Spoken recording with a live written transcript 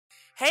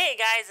Hey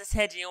guys, it's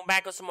Hedgie. I'm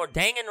back with some more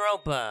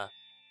Danganronpa.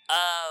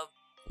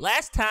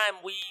 Last time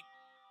we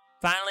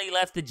finally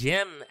left the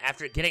gym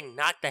after getting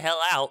knocked the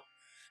hell out.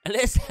 In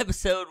this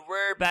episode,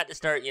 we're about to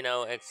start,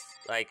 it's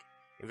like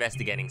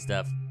investigating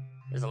stuff.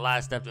 There's a lot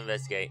of stuff to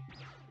investigate.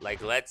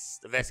 Like,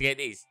 let's investigate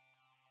these.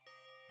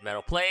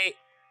 Metal plate.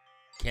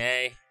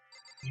 Okay.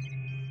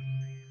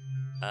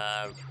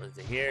 What is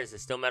it here? Is it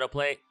still metal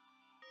plate?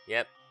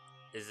 Yep.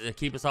 Does it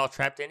keep us all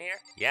trapped in here?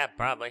 Yeah,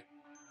 probably.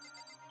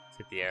 Let's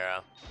hit the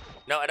arrow.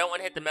 No, I don't want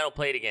to hit the metal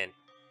plate again.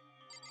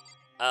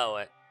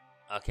 Oh,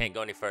 I can't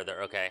go any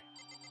further. Okay.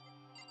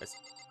 Let's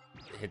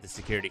hit the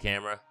security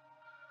camera.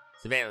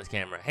 Surveillance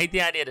camera. Hate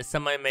the idea that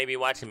somebody may be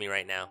watching me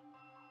right now.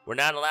 We're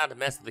not allowed to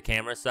mess with the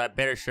camera, so I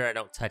better sure I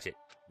don't touch it.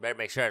 Better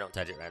make sure I don't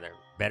touch it, rather.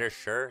 Better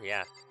sure?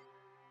 Yeah.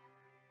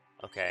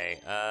 Okay,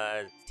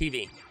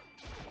 TV.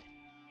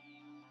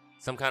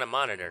 Some kind of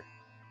monitor.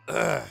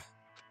 Ugh.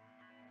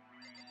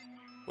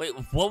 Wait,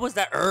 what was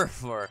that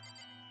for?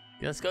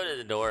 Yeah, let's go to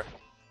the door.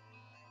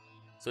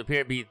 So it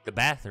appears to be the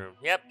bathroom.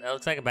 Yep, that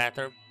looks like a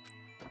bathroom.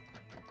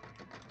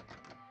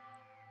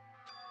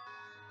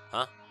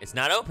 Huh? It's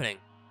not opening.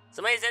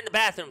 Somebody's in the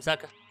bathroom,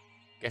 sucker.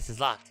 Guess it's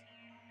locked.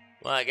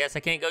 Well, I guess I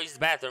can't go use the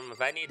bathroom.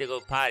 If I need to go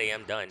potty,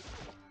 I'm done.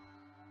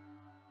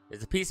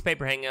 There's a piece of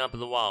paper hanging up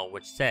on the wall,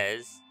 which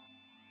says...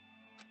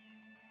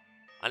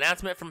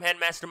 Announcement from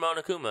Headmaster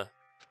Monokuma.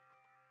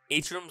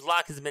 Each room's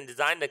lock has been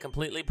designed to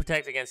completely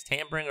protect against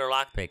tampering or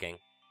lockpicking.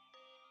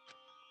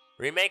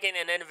 Remaking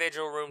an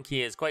individual room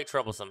key is quite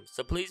troublesome,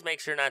 so please make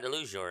sure not to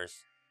lose yours.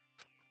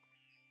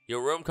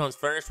 Your room comes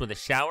furnished with a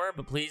shower,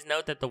 but please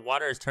note that the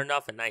water is turned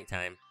off at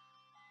nighttime.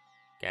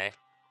 Okay.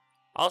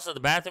 Also,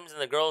 the bathrooms in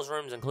the girls'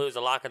 rooms includes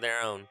a lock of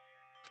their own.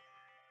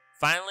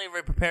 Finally,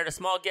 we prepared a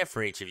small gift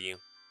for each of you.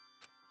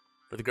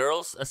 For the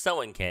girls, a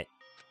sewing kit.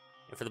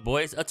 And for the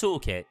boys, a tool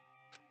kit.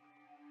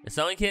 The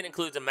sewing kit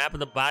includes a map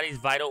of the body's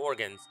vital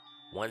organs.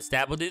 One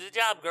stab will do the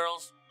job,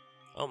 girls.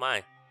 Oh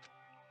my.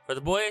 For the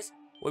boys,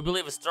 we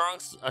believe a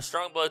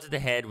strong blow to the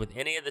head with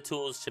any of the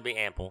tools should be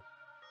ample.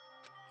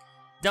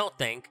 Don't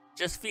think,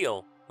 just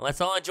feel.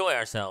 Let's all enjoy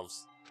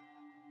ourselves.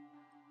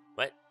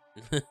 What?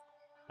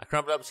 I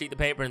crumpled up a sheet of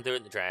paper and threw it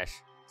in the trash.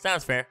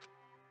 Sounds fair.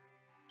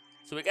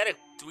 So we get a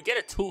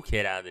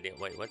toolkit out of the deal.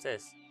 Wait, what's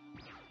this?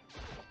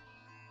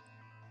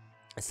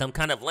 It's some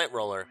kind of lint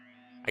roller.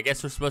 I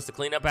guess we're supposed to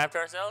clean up after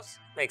ourselves?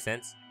 Makes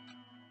sense.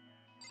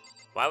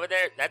 Why would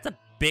there... That's a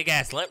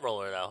big-ass lint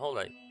roller, though. Hold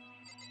on.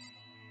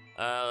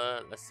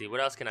 Let's see. What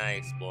else can I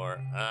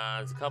explore?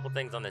 There's a couple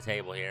things on the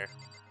table here.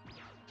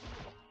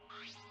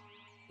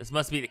 This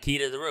must be the key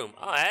to the room.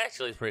 Oh,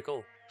 actually, it's pretty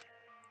cool.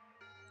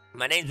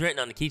 My name's written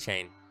on the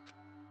keychain.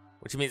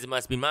 Which means it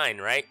must be mine,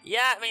 right?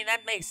 Yeah, I mean,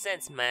 that makes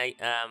sense,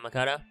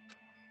 Makoto.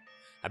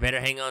 I better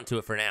hang on to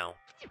it for now.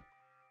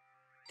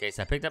 Okay,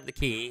 so I picked up the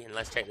key, and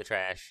let's check the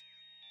trash.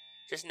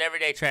 Just an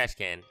everyday trash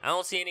can. I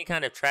don't see any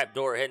kind of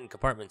trapdoor or hidden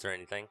compartments or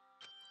anything.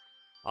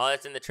 All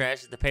that's in the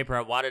trash is the paper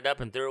I wadded up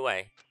and threw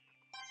away.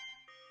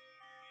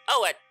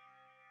 Oh,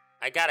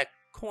 I got a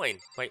coin.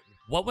 Wait,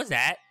 what was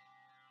that?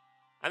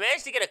 I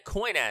managed to get a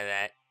coin out of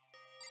that.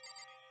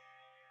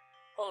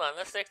 Hold on,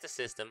 let's check the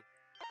system.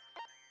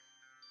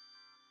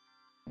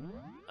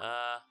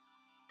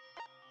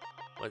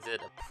 Was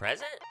it a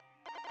present?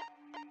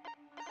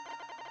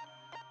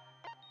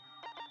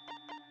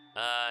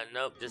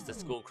 Nope, just a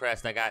school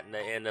crest I got in the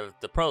end of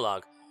the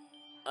prologue.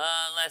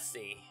 Let's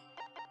see.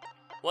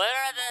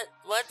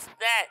 What's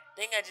that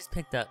thing I just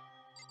picked up?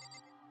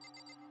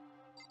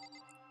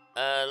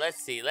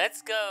 Let's see,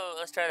 let's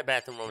try the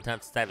bathroom one more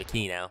time since I have a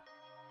key now.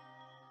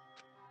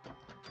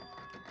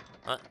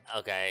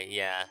 Okay,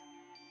 yeah.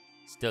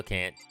 Still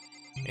can't.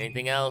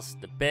 Anything else?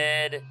 The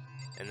bed,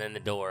 and then the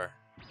door.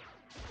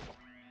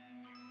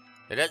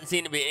 There doesn't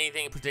seem to be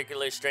anything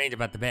particularly strange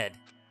about the bed.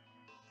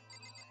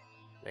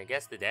 I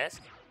guess the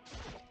desk?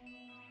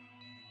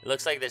 It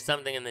looks like there's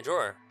something in the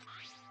drawer.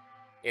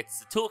 It's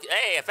the toolkit.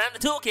 Hey, I found the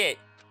toolkit!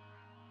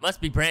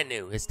 Must be brand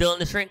new. It's still in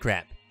the shrink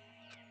wrap.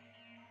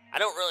 I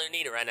don't really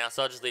need it right now,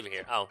 so I'll just leave it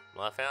here. Oh,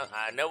 well,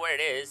 I know where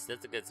it is.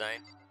 That's a good sign.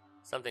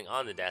 Something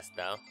on the desk,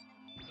 though.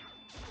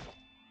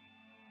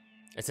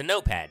 It's a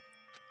notepad.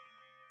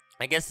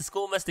 I guess the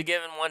school must have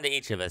given one to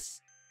each of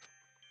us.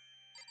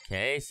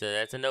 Okay, so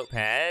that's a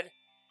notepad.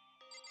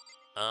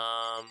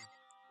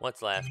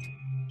 What's left?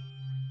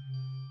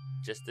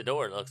 Just the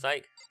door, it looks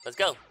like. Let's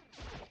go.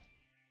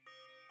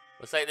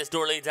 Looks like this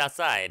door leads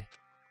outside.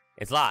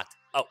 It's locked.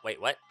 Oh, wait,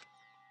 what?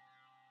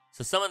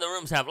 So some of the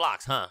rooms have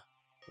locks, huh?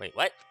 Wait,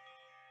 what?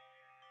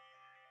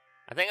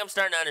 I think I'm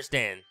starting to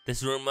understand.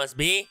 This room must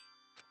be...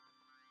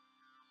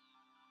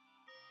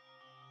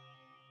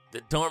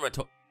 the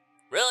dormitory.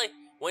 Really?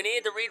 We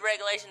need to read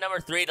regulation number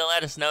 3 to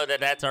let us know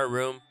that that's our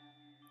room.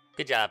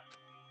 Good job.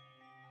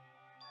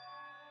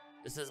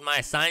 This is my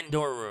assigned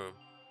dorm room.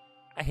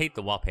 I hate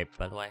the wallpaper,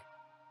 by the way.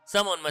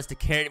 Someone must have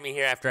carried me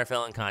here after I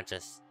fell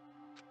unconscious.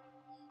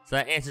 So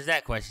that answers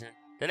that question.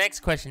 The next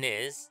question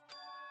is...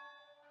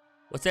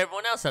 what's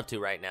everyone else up to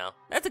right now?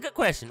 That's a good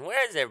question.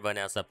 Where is everyone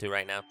else up to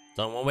right now?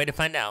 There's only one way to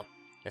find out.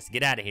 Let's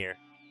get out of here.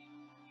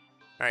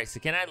 Alright,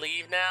 so can I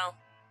leave now?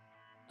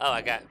 Oh,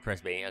 I got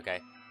press B, okay.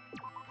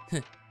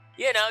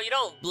 You know, you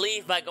don't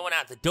leave by going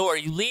out the door,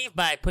 you leave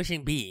by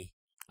pushing B.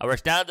 I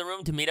rushed out of the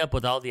room to meet up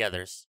with all the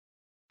others.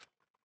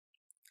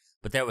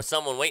 But there was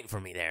someone waiting for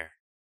me there.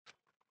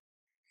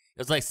 It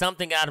was like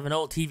something out of an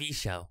old TV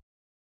show.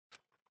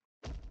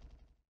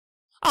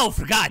 Oh,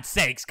 for God's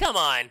sakes, come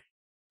on!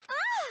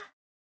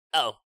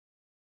 Oh.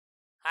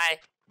 Hi.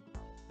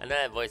 I know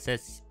that voice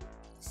says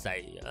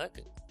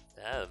Sayaka.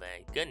 Oh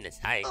my goodness,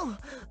 hi. Oh,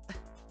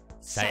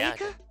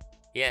 Sayaka?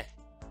 Yeah.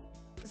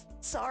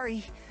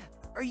 Sorry.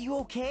 Are you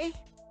okay?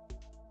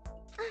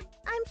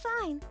 I'm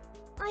fine.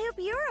 I hope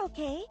you're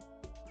okay.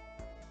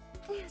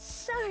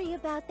 Sorry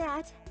about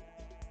that.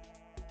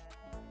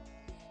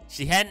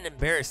 She had an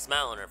embarrassed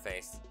smile on her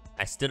face.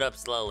 I stood up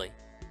slowly.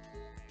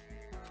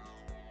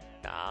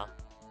 Aw.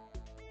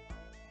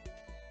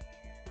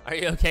 Are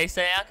you okay,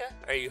 Sayaka?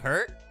 Are you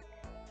hurt?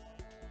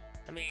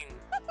 I mean...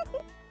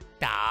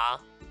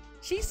 Aw.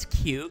 She's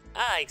cute.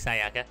 I like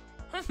Sayaka.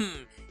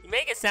 You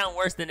make it sound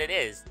worse than it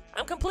is.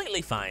 I'm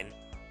completely fine.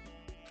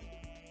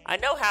 I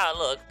know how I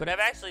look, but I've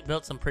actually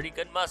built some pretty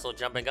good muscle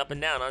jumping up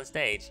and down on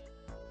stage.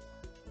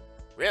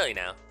 Really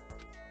now?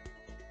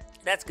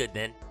 That's good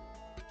then.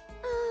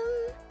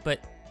 But,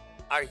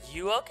 are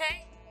you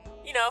okay?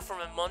 You know, from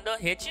when Mondo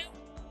hit you?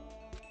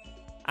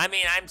 I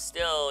mean, I'm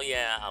still,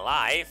 yeah,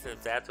 alive,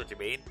 if that's what you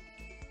mean.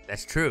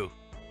 That's true.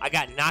 I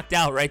got knocked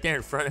out right there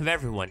in front of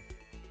everyone.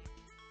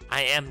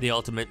 I am the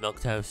ultimate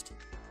milquetoast.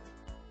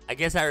 I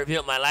guess I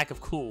revealed my lack of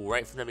cool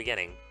right from the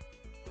beginning.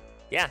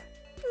 Yeah.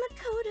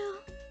 Makoto.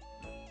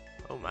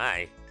 Oh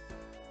my.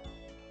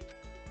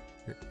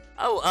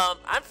 Oh,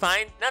 I'm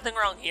fine. Nothing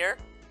wrong here.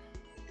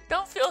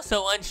 Don't feel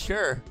so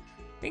unsure.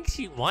 Think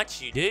she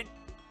wants you, dude.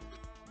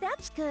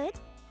 That's good.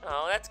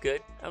 Oh, that's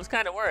good. I was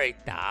kind of worried.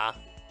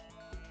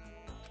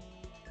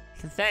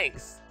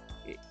 Thanks.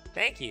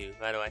 Thank you,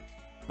 by the way.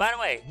 By the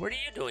way, what are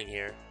you doing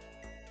here?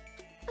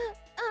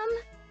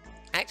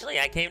 Actually,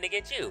 I came to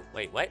get you.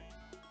 Wait, what?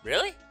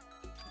 Really?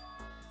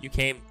 You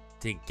came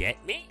to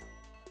get me?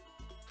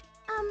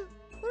 Listen.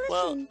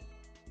 Well,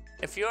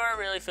 if you're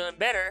really feeling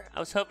better, I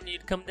was hoping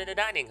you'd come to the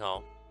dining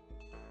hall.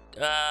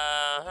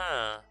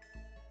 The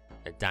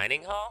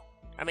dining hall?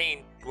 I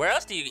mean, where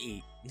else do you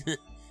eat?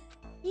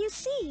 You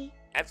see.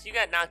 After you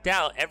got knocked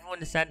out, everyone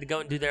decided to go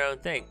and do their own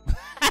thing.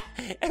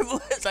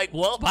 Everyone's like,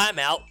 well, I'm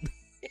out.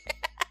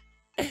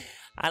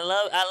 I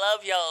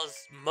love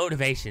y'all's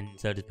motivation,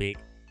 so to speak.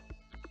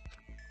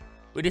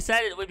 We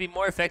decided it would be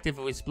more effective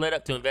if we split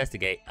up to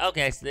investigate.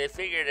 Okay, so they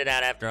figured it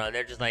out after all.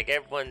 They're just like,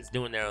 everyone's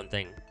doing their own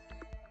thing.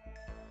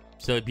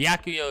 So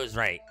Byakuyo is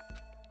right.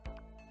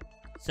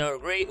 So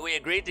we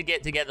agreed to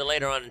get together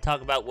later on and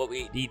talk about what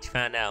we each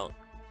found out.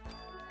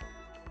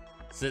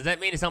 So does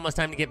that mean it's almost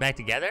time to get back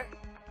together?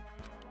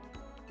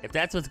 If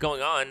that's what's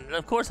going on, then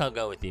of course I'll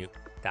go with you.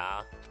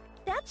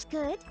 That's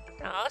good.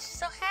 Oh, she's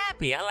so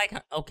happy. I like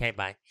her. Okay,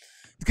 bye.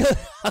 Good.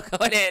 I'll go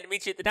ahead and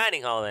meet you at the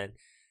dining hall then.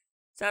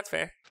 Sounds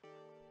fair.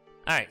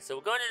 Alright, so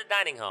we're going to the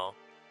dining hall.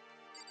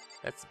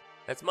 That's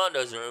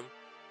Mondo's room.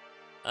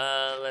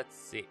 Let's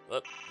see.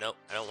 Whoop, nope,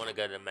 I don't want to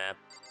go to the map.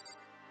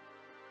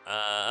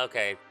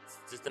 Okay, it's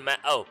just the map.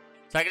 Oh,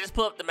 so I can just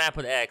pull up the map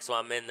with X so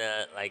I'm in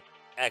the, like,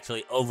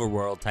 actually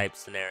overworld type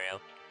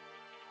scenario.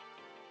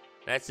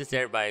 That's just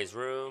everybody's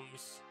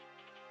rooms.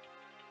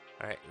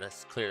 Alright,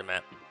 let's clear the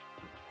map.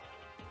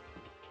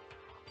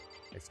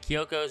 It's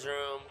Kyoko's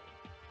room.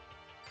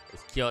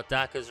 It's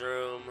Kiyotaka's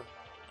room.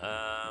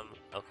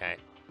 Okay.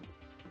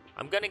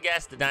 I'm gonna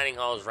guess the dining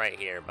hall is right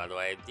here, by the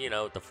way. You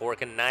know, the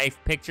fork and knife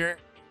picture.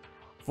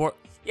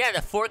 Yeah,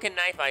 the fork and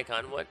knife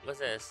icon. What's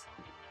this?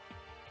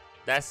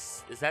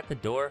 Is that the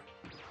door?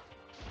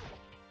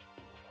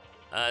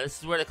 This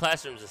is where the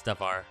classrooms and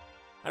stuff are.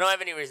 I don't have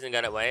any reason to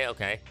go that way.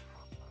 Okay.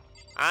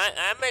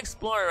 I'm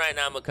exploring right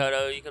now,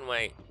 Makoto. You can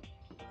wait.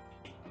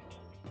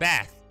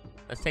 Bath.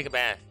 Let's take a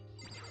bath.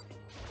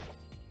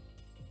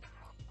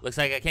 Looks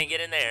like I can't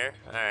get in there.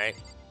 Alright.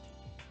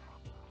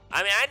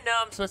 I mean, I know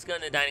I'm supposed to go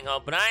in the dining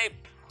hall, but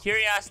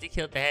curiosity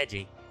killed the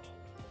hedgie.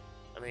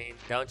 I mean,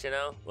 don't you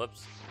know?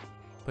 Whoops.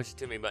 Push it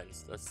to me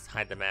buttons. Let's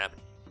hide the map.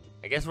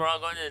 I guess we're all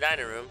going to the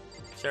dining room.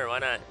 Sure, why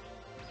not?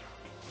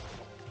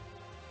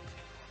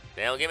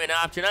 They don't give me an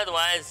option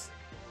otherwise.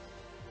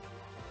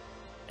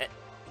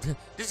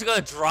 Just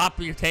gonna drop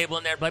your table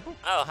in there, like,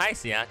 oh, hi,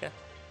 Sayaka.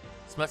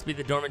 This must be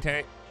the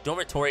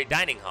dormitory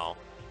dining hall.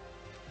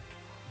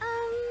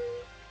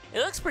 It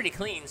looks pretty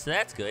clean, so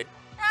that's good.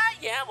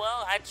 Yeah,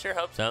 well, I'd sure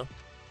hope so.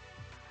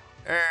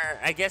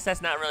 I guess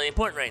that's not really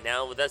important right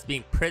now, with us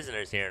being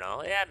prisoners here and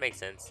all. Yeah, it makes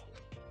sense.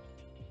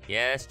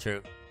 Yeah, that's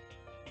true.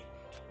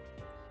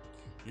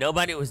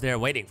 Nobody was there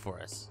waiting for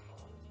us.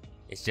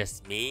 It's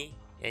just me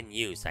and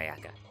you,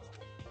 Sayaka.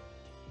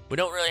 We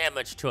don't really have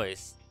much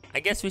choice. I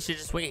guess we should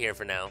just wait here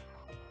for now.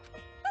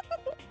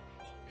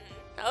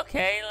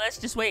 Okay, let's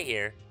just wait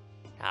here.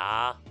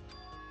 Huh?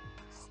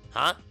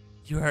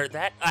 You heard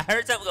that? I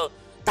heard something go,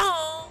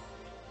 dong!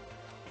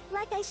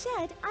 Like I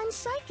said, I'm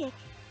psychic.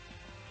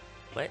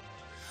 What?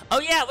 Oh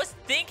yeah, I was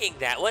thinking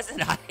that,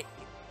 wasn't I?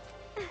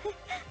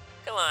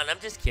 Come on, I'm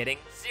just kidding.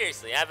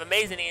 Seriously, I have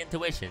amazing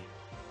intuition.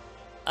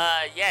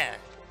 Yeah.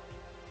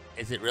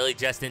 Is it really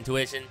just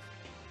intuition?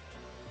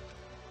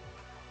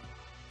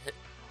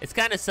 It's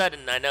kind of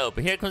sudden, I know,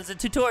 but here comes the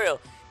tutorial.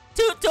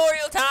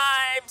 Tutorial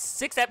time!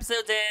 6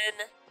 episodes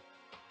in.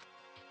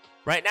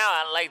 Right now,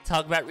 I'd like to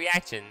talk about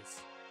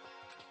reactions.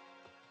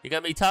 You're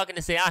gonna be talking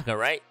to Sayaka,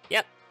 right?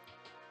 Yep.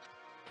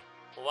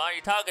 Well, while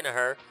you're talking to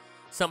her,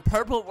 some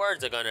purple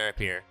words are gonna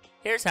appear.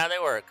 Here's how they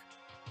work.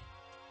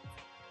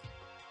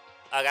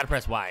 I gotta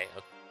press Y.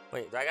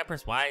 Wait, do I gotta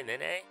press Y and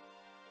then A?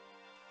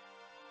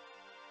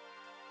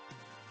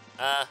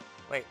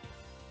 Wait.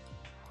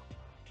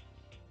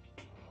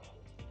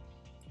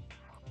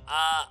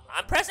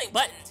 I'm pressing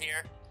buttons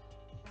here.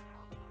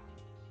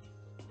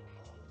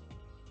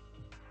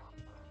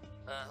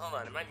 Hold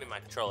on, it might be my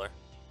controller.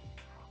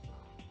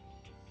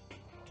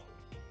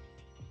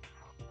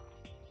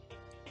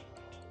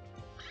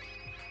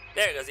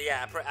 There it goes,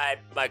 yeah,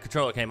 my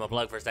controller came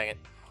unplugged for a second.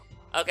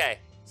 Okay,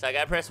 so I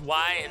gotta press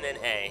Y and then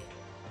A.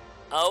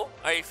 Oh,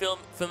 are you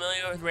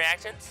familiar with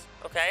reactions?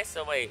 Okay,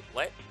 so wait,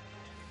 what?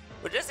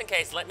 Well, just in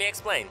case, let me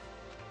explain.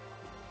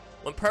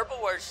 When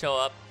purple words show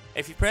up,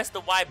 if you press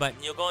the Y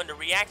button, you'll go into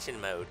reaction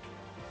mode.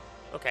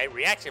 Okay,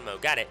 reaction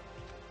mode, got it.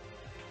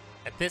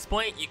 At this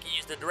point, you can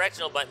use the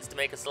directional buttons to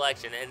make a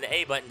selection and the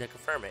A button to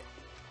confirm it.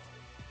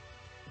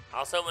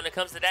 Also, when it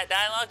comes to that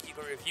dialogue, you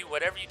can review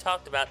whatever you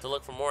talked about to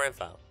look for more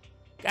info.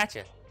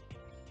 Gotcha.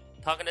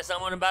 Talking to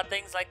someone about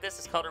things like this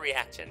is called a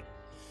reaction.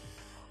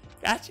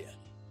 Gotcha.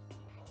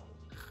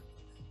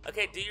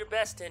 Okay, do your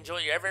best to enjoy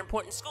your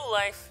ever-important school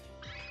life.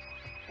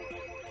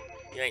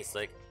 You ain't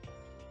slick.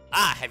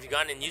 Ah, have you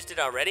gone and used it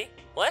already?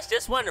 Well, that's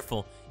just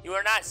wonderful. You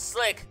are not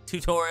slick,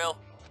 tutorial.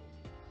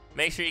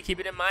 Make sure you keep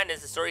it in mind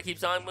as the story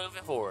keeps on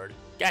moving forward.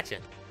 Gotcha.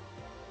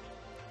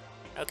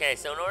 Okay,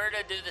 so in order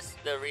to do this,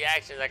 the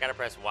reactions, I gotta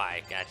press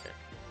Y. Gotcha.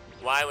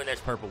 Y when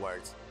there's purple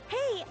words.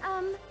 Hey,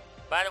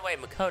 By the way,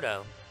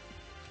 Makoto.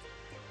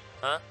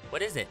 Huh?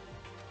 What is it?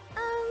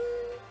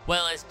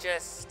 Well, it's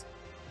just...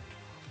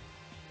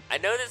 I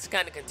know this is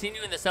kind of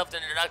continuing the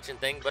self-introduction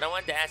thing, but I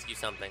wanted to ask you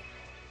something.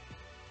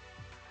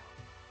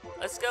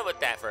 Let's go with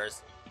that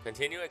first.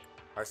 Continuing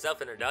our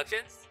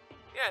self-introductions?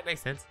 Yeah, it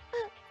makes sense.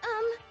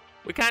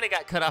 We kind of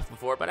got cut off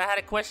before, but I had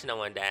a question I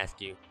wanted to ask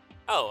you.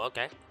 Oh,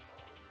 okay.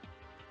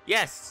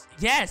 Yes,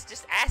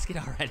 just ask it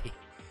already.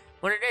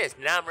 What it is,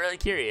 now I'm really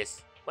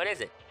curious. What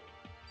is it?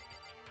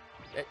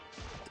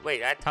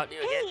 Wait, I talked to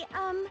you again?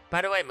 Hey,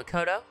 By the way,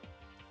 Makoto?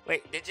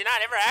 Wait, did you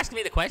not ever ask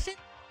me the question?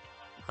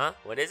 Huh?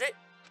 What is it?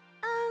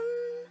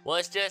 Well,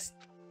 it's just...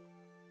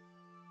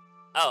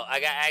 Oh,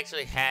 I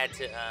actually had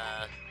to,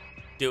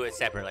 do it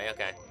separately.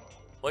 Okay.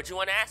 What'd you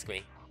want to ask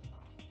me?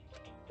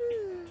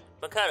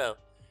 Makoto,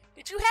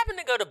 did you happen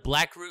to go to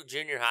Blackroot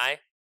Junior High?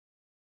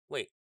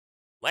 Wait,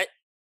 what?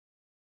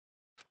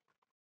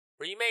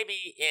 Were you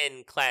maybe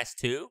in class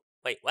 2?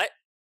 Wait, what?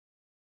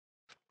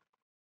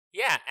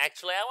 Yeah,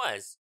 actually I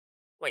was.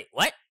 Wait,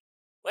 what?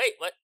 Wait,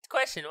 what?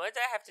 Question, what does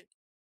that have to...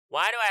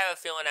 Why do I have a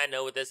feeling I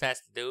know what this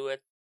has to do with?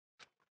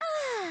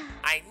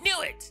 I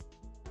knew it!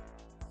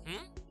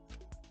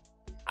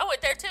 I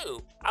went there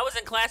too. I was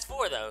in class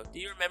 4 though. Do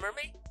you remember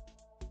me?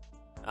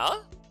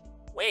 Oh?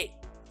 Wait,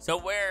 so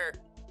we're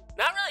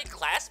not really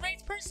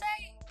classmates per se?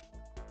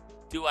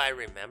 Do I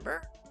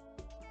remember?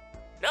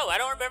 No, I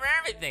don't remember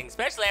everything,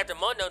 especially after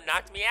Mondo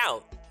knocked me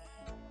out.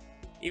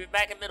 Even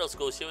back in middle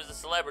school, she was a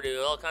celebrity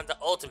with all kinds of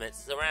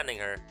ultimates surrounding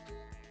her.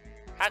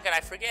 How could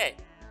I forget?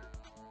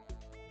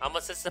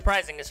 Almost as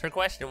surprising as her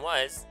question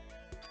was,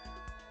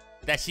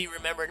 that she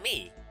remembered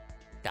me.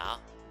 Duh.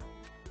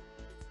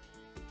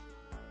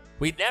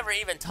 We'd never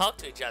even talked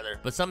to each other,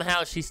 but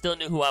somehow she still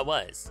knew who I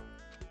was.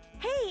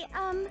 hey,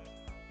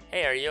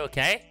 Hey, are you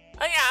okay?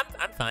 Oh yeah,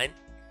 I'm fine.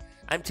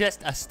 I'm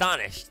just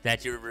astonished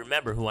that you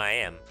remember who I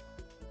am.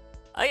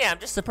 Oh yeah, I'm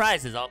just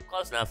surprised is all.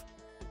 Close enough.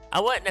 I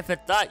wouldn't if I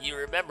thought you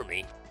remember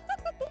me.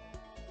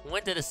 We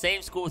went to the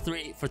same school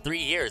for 3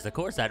 years. Of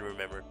course I'd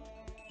remember.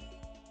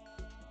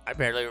 I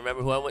barely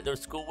remember who I went to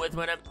school with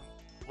when I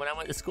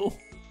went to school.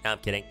 No, I'm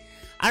kidding.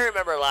 I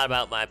remember a lot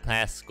about my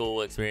past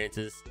school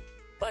experiences.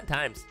 Fun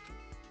times.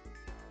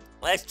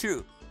 Well, that's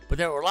true, but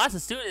there were lots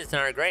of students in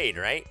our grade,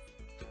 right?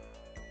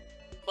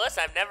 Plus,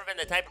 I've never been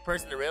the type of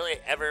person to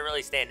ever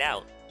really stand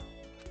out.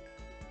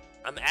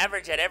 I'm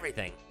average at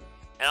everything,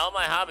 and all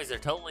my hobbies are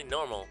totally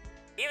normal.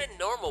 Even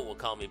normal will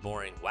call me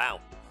boring.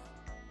 Wow.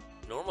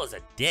 Normal's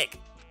a dick.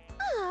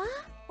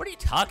 What are you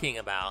talking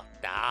about?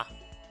 Nah.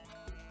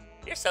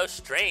 You're so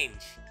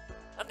strange.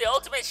 I'm the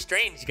ultimate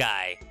strange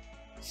guy.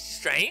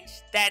 Strange?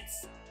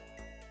 That's...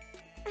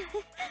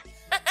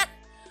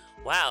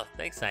 Wow,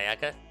 thanks,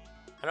 Sayaka.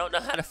 I don't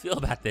know how to feel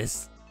about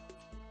this.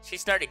 She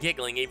started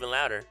giggling even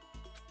louder.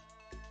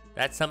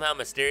 That somehow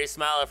mysterious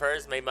smile of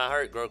hers made my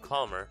heart grow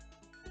calmer.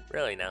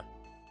 Really now.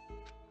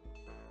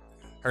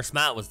 Her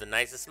smile was the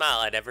nicest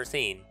smile I'd ever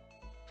seen.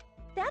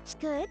 that's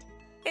good.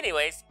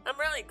 Anyways, I'm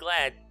really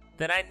glad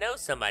that I know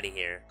somebody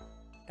here.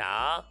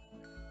 Aw,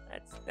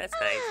 that's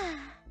nice.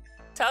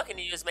 Talking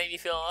to you has made me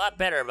feel a lot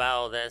better about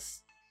all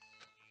this.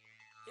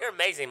 You're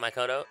amazing,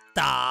 Makoto.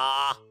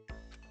 Dah.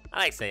 I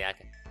like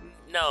Sayaka.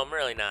 No, I'm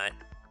really not.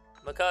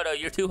 Makoto,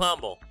 you're too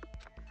humble.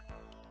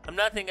 I'm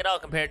nothing at all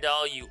compared to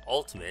all you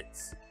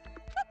ultimates.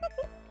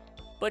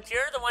 But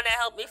you're the one that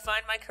helped me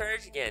find my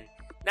courage again.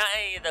 Not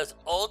any of those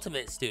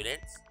ultimate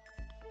students.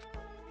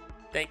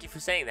 Thank you for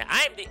saying that.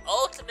 I am the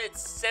ultimate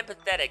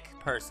sympathetic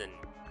person.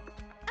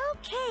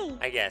 Okay.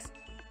 I guess.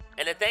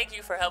 And to thank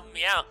you for helping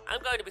me out,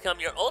 I'm going to become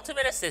your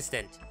ultimate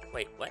assistant.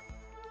 Wait, what?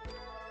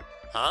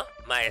 Huh?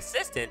 My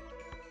assistant?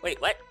 Wait,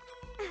 what?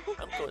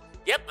 I'm cool.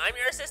 Yep, I'm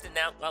your assistant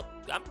now. Well,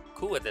 I'm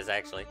cool with this,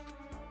 actually.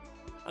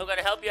 I'm going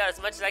to help you out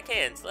as much as I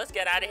can, so let's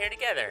get out of here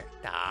together.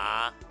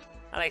 Ah,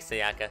 I like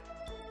Sayaka.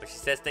 When she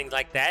says things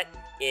like that,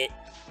 it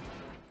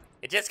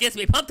just gets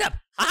me pumped up.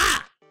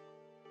 Ha!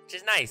 Which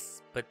is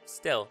nice, but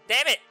still.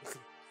 Damn it!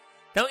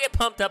 Don't get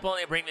pumped up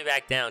only to bring me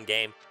back down,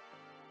 game.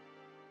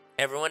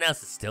 Everyone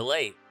else is still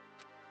late.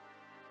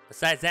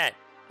 Besides that,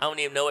 I don't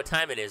even know what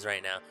time it is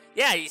right now.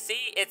 Yeah, you see,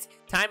 it's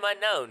time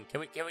unknown. Can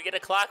we get a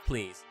clock,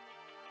 please?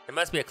 There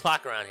must be a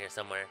clock around here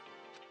somewhere.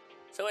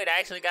 So wait, I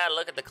actually gotta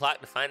look at the clock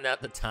to find out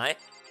the time?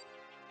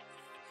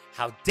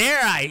 How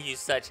dare I use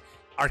such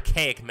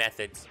archaic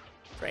methods?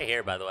 It's right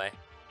here, by the way.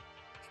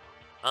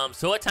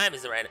 So what time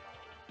is it right now?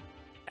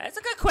 That's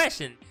a good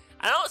question.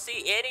 I don't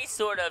see any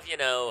sort of, you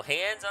know,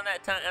 hands on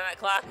that time on that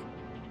clock.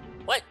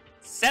 What?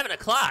 7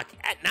 o'clock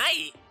at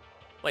night?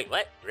 Wait,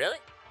 what? Really?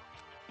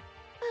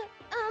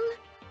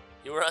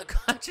 You were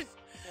unconscious?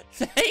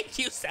 Thank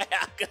you,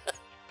 Sayaka.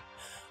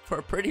 For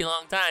a pretty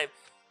long time.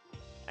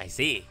 I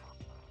see.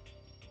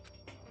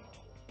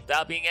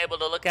 Without being able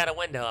to look out a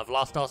window, I've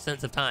lost all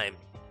sense of time.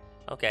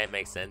 Okay, it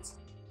makes sense.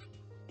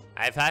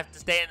 If I have to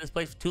stay in this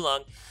place for too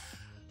long,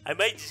 I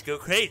might just go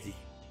crazy.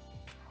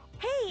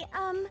 Hey,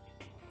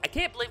 I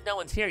can't believe no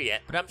one's here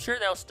yet, but I'm sure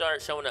they'll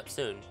start showing up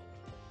soon.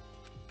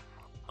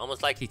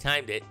 Almost like he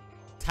timed it.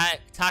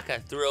 Taka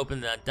threw open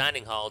the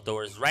dining hall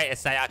doors right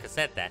as Sayaka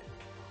said that.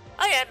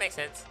 Oh yeah, it makes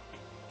sense.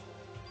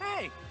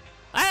 Hey!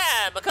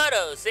 Ah,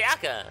 Makoto,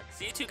 Sayaka.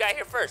 So you two got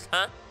here first,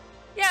 huh?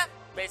 Yeah,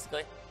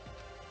 basically.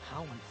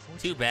 How unfortunate.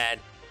 Too bad.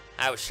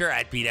 I was sure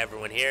I'd beat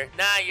everyone here.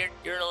 Nah,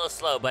 you're a little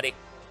slow, buddy.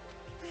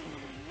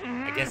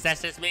 I guess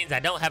that just means I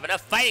don't have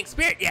enough fighting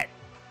spirit yet.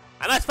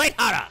 I must fight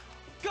harder.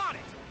 Got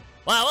it!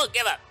 Well, I won't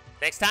give up.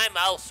 Next time,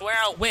 I'll swear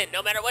I'll win,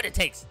 no matter what it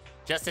takes.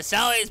 Justice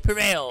always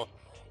prevail.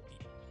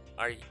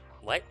 Are you...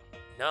 What?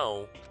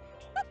 No.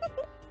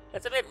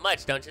 That's a bit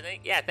much, don't you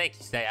think? Yeah, thank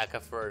you,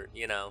 Sayaka, for,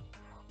 you know,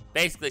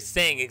 basically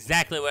saying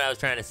exactly what I was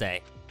trying to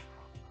say.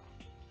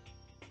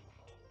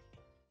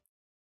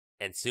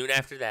 And soon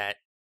after that,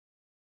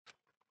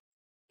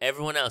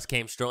 everyone else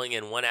came strolling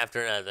in one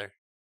after another.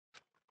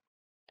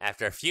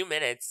 After a few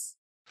minutes,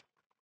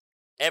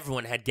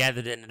 everyone had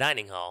gathered in the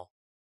dining hall.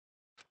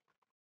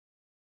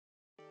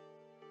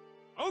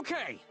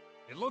 Okay,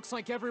 it looks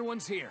like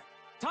everyone's here.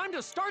 Time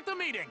to start the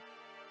meeting!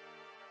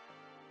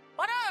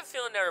 Why do I have a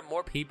feeling there are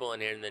more people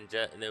in here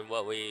than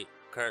what we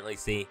currently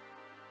see?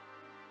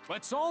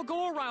 Let's all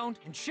go around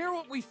and share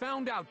what we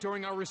found out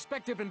during our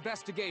respective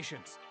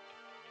investigations.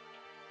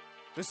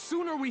 The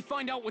sooner we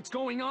find out what's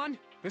going on,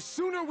 the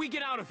sooner we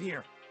get out of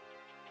here.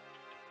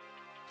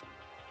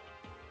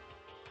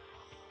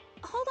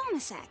 hold on a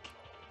sec.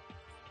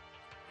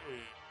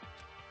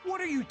 What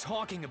are you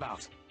talking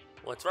about?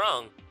 What's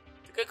wrong?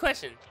 It's a good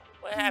question.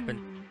 What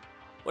happened?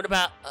 What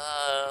about,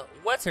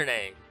 what's her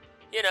name?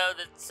 You know,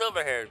 the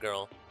silver-haired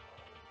girl.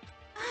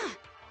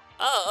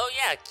 Oh,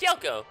 yeah,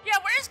 Kyoko. Yeah,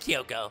 where's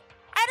Kyoko?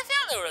 I had a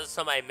feeling there was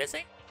somebody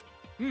missing.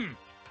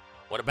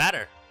 What about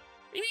her?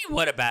 What do you mean,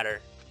 what about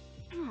her?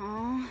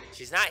 Aww.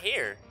 She's not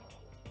here.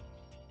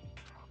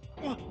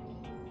 What?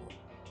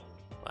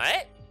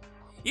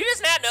 You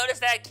just not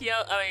noticed that,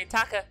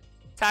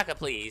 Taka,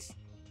 please.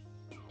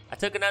 I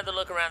took another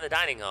look around the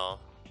dining hall.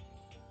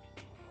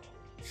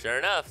 Sure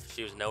enough,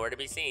 she was nowhere to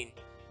be seen.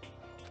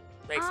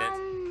 Makes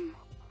sense.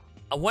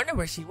 I wonder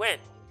where she went.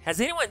 Has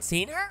anyone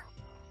seen her?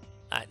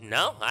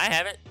 No, I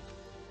haven't.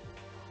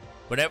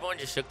 But everyone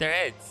just shook their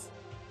heads.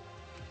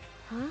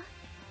 Huh?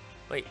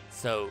 Wait,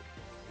 so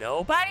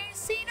nobody's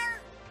seen her?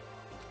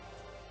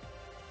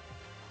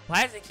 Why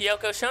hasn't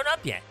Kyoko shown up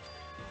yet?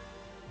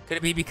 Could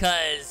it be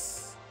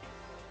because...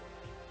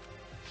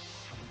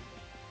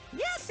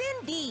 Yes,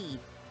 indeed.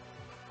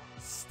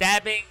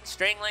 Stabbing,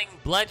 strangling,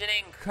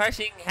 bludgeoning,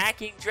 crushing,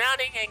 hacking,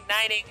 drowning,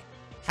 igniting.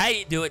 How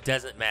you do it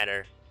doesn't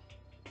matter.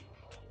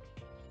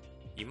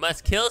 You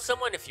must kill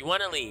someone if you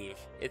want to leave.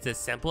 It's as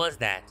simple as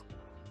that.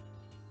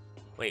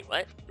 Wait,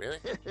 what? Really?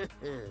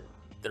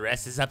 The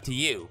rest is up to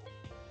you.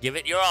 Give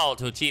it your all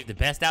to achieve the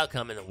best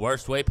outcome in the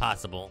worst way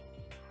possible.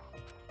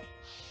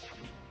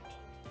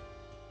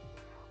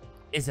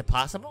 Is it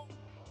possible?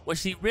 Was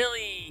she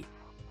really...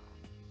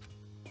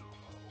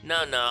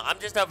 No, I'm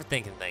just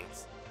overthinking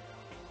things.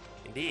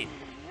 Indeed.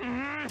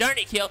 Darn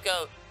it,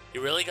 Kyoko.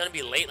 You're really gonna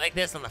be late like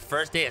this on the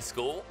first day of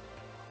school?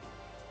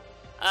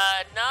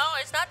 No,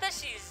 it's not that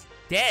she's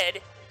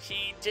dead.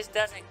 She just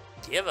doesn't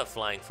give a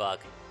flying fuck.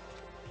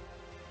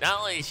 Not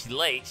only is she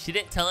late, she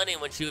didn't tell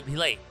anyone she would be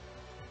late.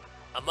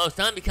 A most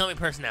unbecoming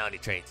personality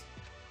trait.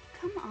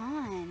 Come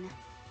on.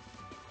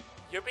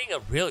 You're being a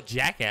real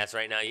jackass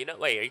right now. You know,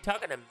 wait, are you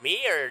talking to me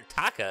or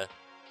Taka?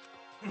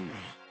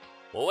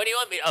 Well, what do you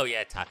want me to... Oh,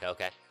 yeah, Taka,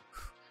 okay.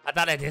 I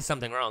thought I did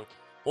something wrong.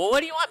 Well,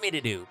 what do you want me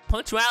to do?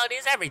 Punctuality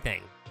is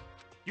everything.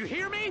 You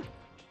hear me?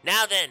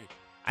 Now then,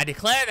 I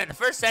declare that the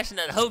first session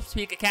of the Hope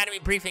Speak Academy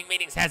briefing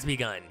meetings has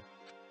begun.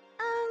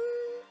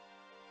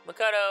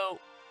 Makoto,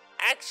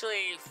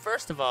 actually,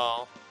 first of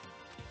all,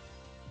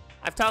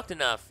 I've talked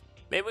enough.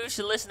 Maybe we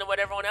should listen to what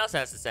everyone else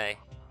has to say.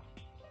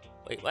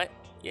 Wait, what?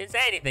 You didn't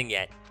say anything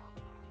yet.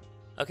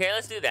 Okay,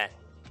 let's do that.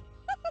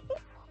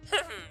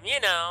 You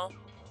know,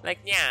 like,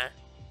 yeah.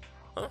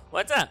 Huh?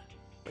 What's up?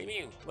 What do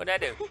you mean? What'd I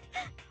do?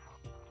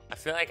 I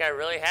feel like I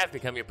really have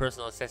become your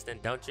personal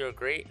assistant, don't you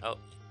agree? Oh,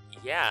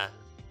 yeah,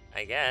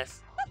 I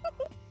guess.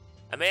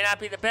 I may not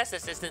be the best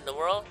assistant in the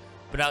world,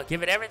 but I'll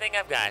give it everything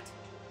I've got.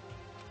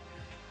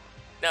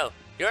 No,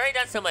 you already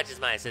done so much as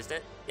my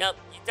assistant. Yup,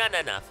 you've done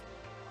enough.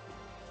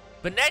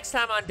 But next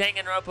time on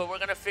Danganronpa, we're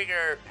gonna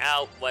figure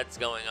out what's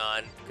going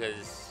on,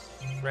 because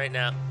right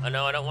now, oh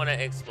no, I don't want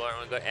to explore, I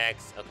want to go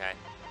X, okay.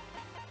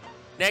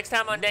 Next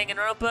time on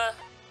Danganronpa,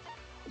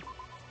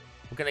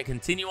 we're gonna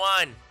continue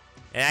on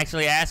and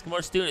actually ask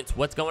more students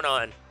what's going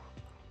on.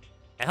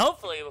 And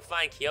hopefully we'll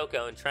find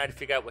Kyoko and try to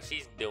figure out what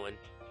she's doing.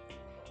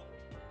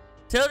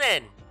 Till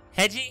then,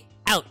 Heiji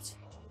out.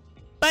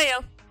 Bye,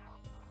 yo.